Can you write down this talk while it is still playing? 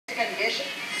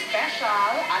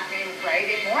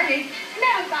morning,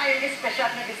 meron tayong espesyal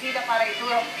na bisita para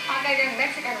ituro ang kanyang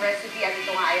Mexican recipe at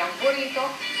ito nga ay ang burrito.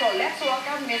 So let's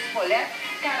welcome Miss Paulette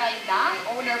Carandang,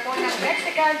 owner po ng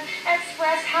Mexican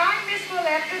Express. Hi, Miss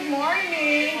Paulette. Good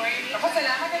morning. Good morning. Ako,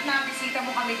 salamat at nabisita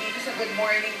mo kami dito sa Good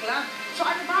Morning Club. So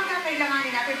ano ba ang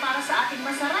kakailanganin natin para sa ating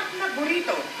masarap na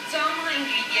burrito? So, ang mga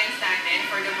ingredients natin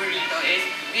for the burrito is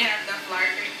we have the flour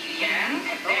tortilla,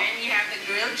 then we have the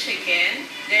grilled chicken,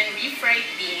 then refried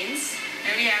beans,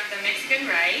 then we have the Mexican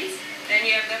rice, then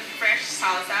we have the fresh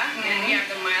salsa, then we have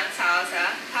the mild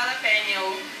salsa,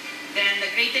 jalapeno, then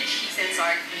the grated cheese and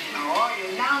sour cream. Oo,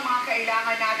 yun lang ang mga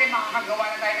kailangan natin. Makakagawa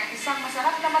na tayo ng isang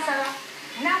masarap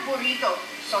na burrito.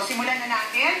 So, simulan na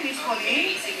natin, Miss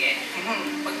Pauline. Okay, sige.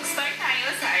 Mag-start tayo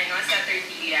sa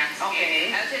tortilla.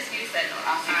 Okay. I'll just use that.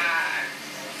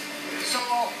 So,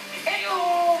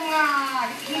 etong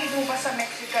hilig mo ba sa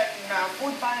Mexican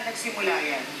food, paano nagsimula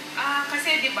yan?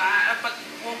 Kasi di ba pag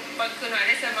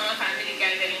kunwari sa mga family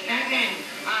gathering natin,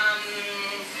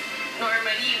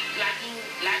 normally, laging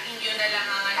yun na lang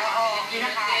ang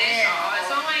kinakain.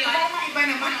 So ngayon, iba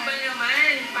naman.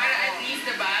 Para at least,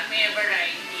 di ba, may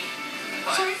variety.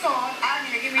 So ito,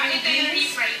 nilagyan mo yung Ito yung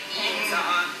beans? refried beans.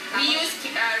 We use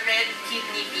red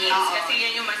kidney beans kasi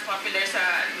yan yung mas popular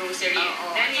sa grocery.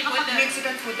 Then we put the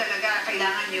Mexican food talaga,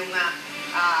 kailangan yung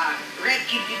red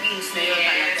kidney beans na yun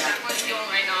talaga. Tapos yung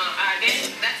then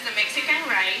that's the Mexican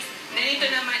rice. Then ito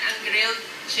naman ang grilled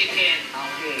chicken.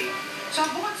 Okay. So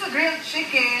bukod sa grilled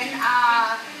chicken,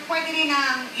 pwede rin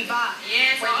ang iba.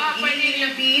 Yes, pwede rin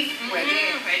ang beef.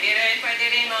 Pwede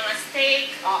rin mga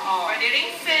steak. Pwede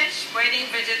rin fish. Pwedeng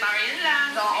vegetarian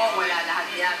lang. Oo, wala lahat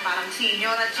yan. Parang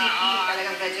senior at chicky,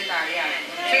 talagang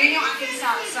vegetarian. So yun yung aking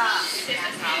salsa. This is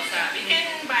a salsa. We can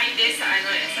buy this sa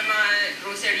mga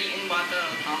grocery in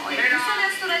bottle. Pero sa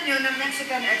restaurant nyo ng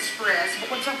Mexican Express,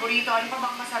 bukod sa burrito, ano pa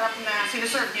bang masarap na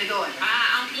sinuserve nyo doon?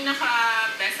 Ang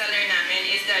pinaka-bestseller namin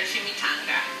is the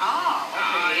chimichanga.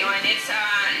 Okay.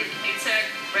 It's a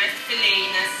breast fillet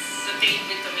na sauteed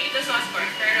with tomato sauce, corn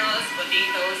kernels,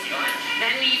 potatoes, yun.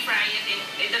 Then we fry it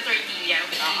in the tortilla.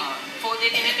 We fold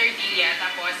it in the tortilla,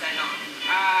 tapos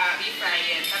we fry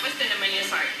it. Tapos ito naman yung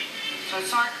sour cream. So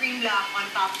sour cream lang on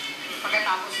top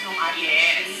pagkatapos nung ating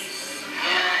cheese.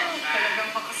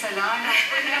 Talagang makasalanan.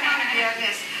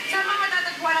 Yes. Saan mga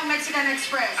matatagpuan ng Mexican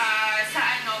Express?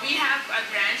 We have a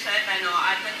branch at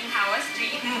Matinhawa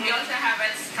Street. We also have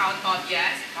at Scout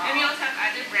Tobias. And we also have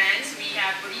other brands. We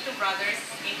have Burrito Brothers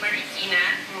in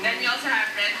Marikina. Then we also have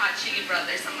Red Hot Chili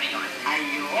Brothers sa Mayon.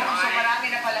 Ayun. So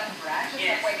marami na palang branches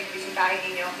na pwedeng bisitahin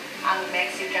ninyo ang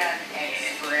Mexican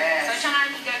Express. So siya nga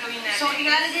gagawin natin. So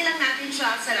ilalagay lang natin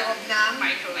siya sa loob ng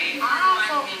microwave.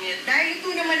 So 1 minute. dahil ito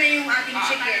naman na yung ating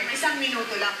chicken, 1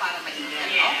 minuto lang para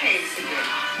mainit. Okay, sige.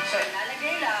 So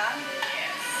ilalagay lang.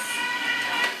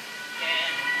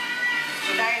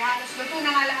 So dahil halos luto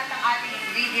na nga lahat ng ating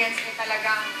ingredients,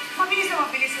 talagang mabilis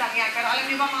lang yan. Pero alam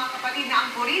niyo ba mga kapatid na ang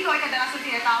burrito ay kadalasan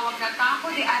tinatawag na taco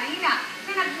de harina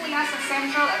na nagmula sa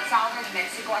Central at Southern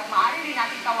Mexico at maaari rin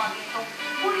natin tawagin itong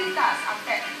burritas.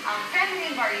 Ang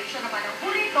feminine variation naman ng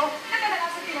burrito na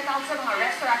kadalasan tinatawag sa mga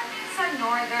restaurant sa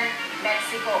Northern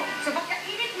Mexico. So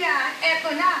pagkainit niya,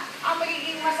 eto na ang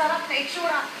magiging masarap na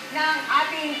itsura ng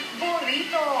ating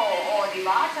burrito. O, di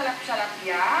ba? Salap-salap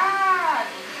yan.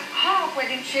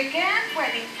 Pwedeng chicken,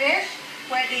 pwedeng fish,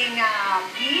 pwedeng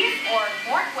beef or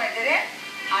pork, pwede rin.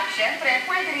 At syempre,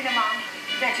 pwede rin namang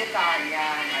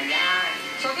vegetarian. Ayan.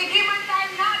 So, tikiman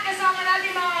time na. Kasama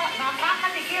natin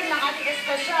makakatikim ng ating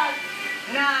espesyal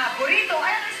na burrito.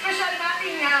 Ay, ang espesyal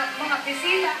nating mga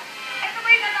bisita. Ito ba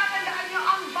yung natatandaan nyo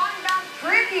ang bandang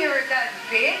Prettier Than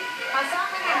Pink?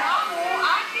 Kasama ni Mamu,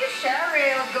 Ate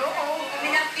Cheryl. Go!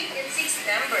 We have pink in 6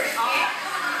 numbers.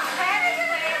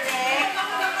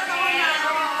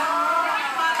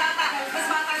 Mas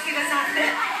bata sila sa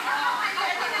atin.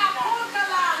 Cool ka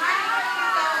lang.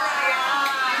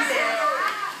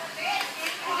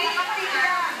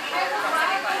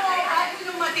 Ayaw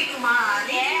nung matikman.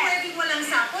 Hindi pwedeng walang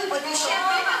sapol. Pati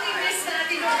syempre, pag-inis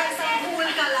natin walang sa cool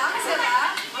ka lang. Sila?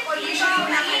 Mag-audition mo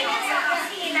na kayo.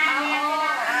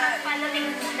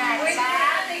 Uy,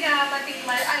 ating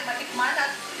matikman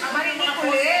at marinig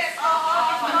ulit.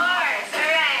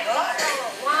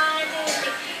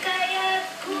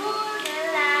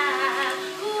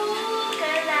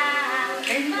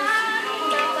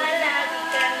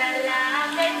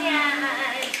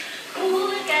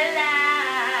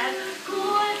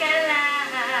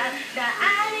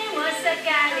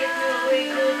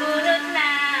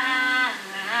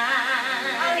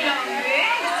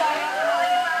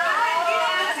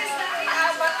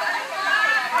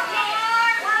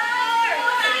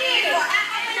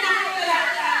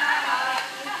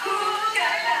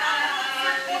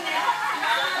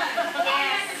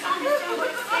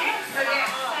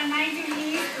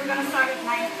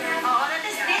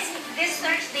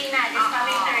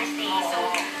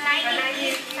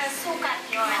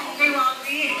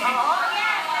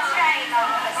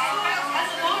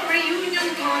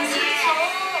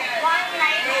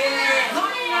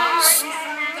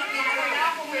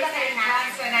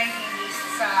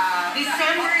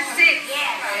 6.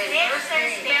 Yes, next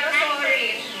Thursday, Pero sorry,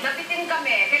 9:30. nabitin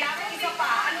kami. Kailangan isa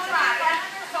pa. Ano pa?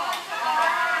 So,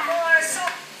 So,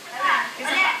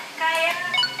 wala, kaya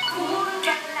cool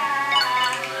ka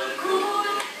lang, cool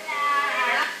ka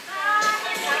lang.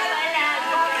 Wala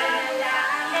ka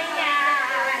lang,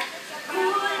 ganyan.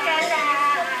 Cool ka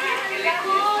lang,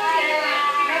 cool ka lang.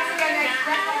 Mexican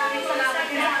Express, maraming salamat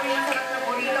din sa aming masarap na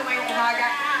burrito ngayong umaga.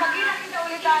 Magkita-kita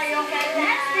ulit tayo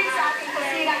next week sa ating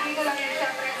kusina. Dito lang yan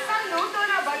syempre. Saludo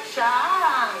na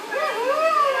Batsyang!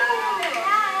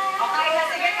 O, kain na.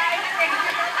 Sige, kain na.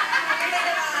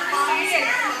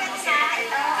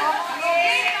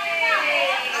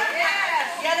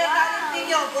 Yan ang talent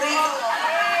ninyo, burrito.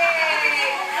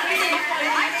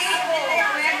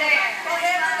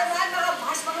 Problema naman, mga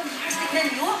Mars, tignan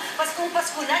nyo.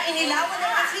 Paskong-Pasko na, inilawan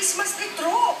ng ang Christmas tree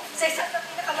true sa isang na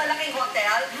pinakamalaking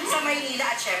hotel sa Maynila.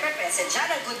 At syempre, present dyan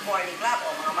ang Good Morning Club.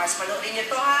 O mga Mars, panoorin nyo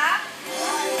to, ha?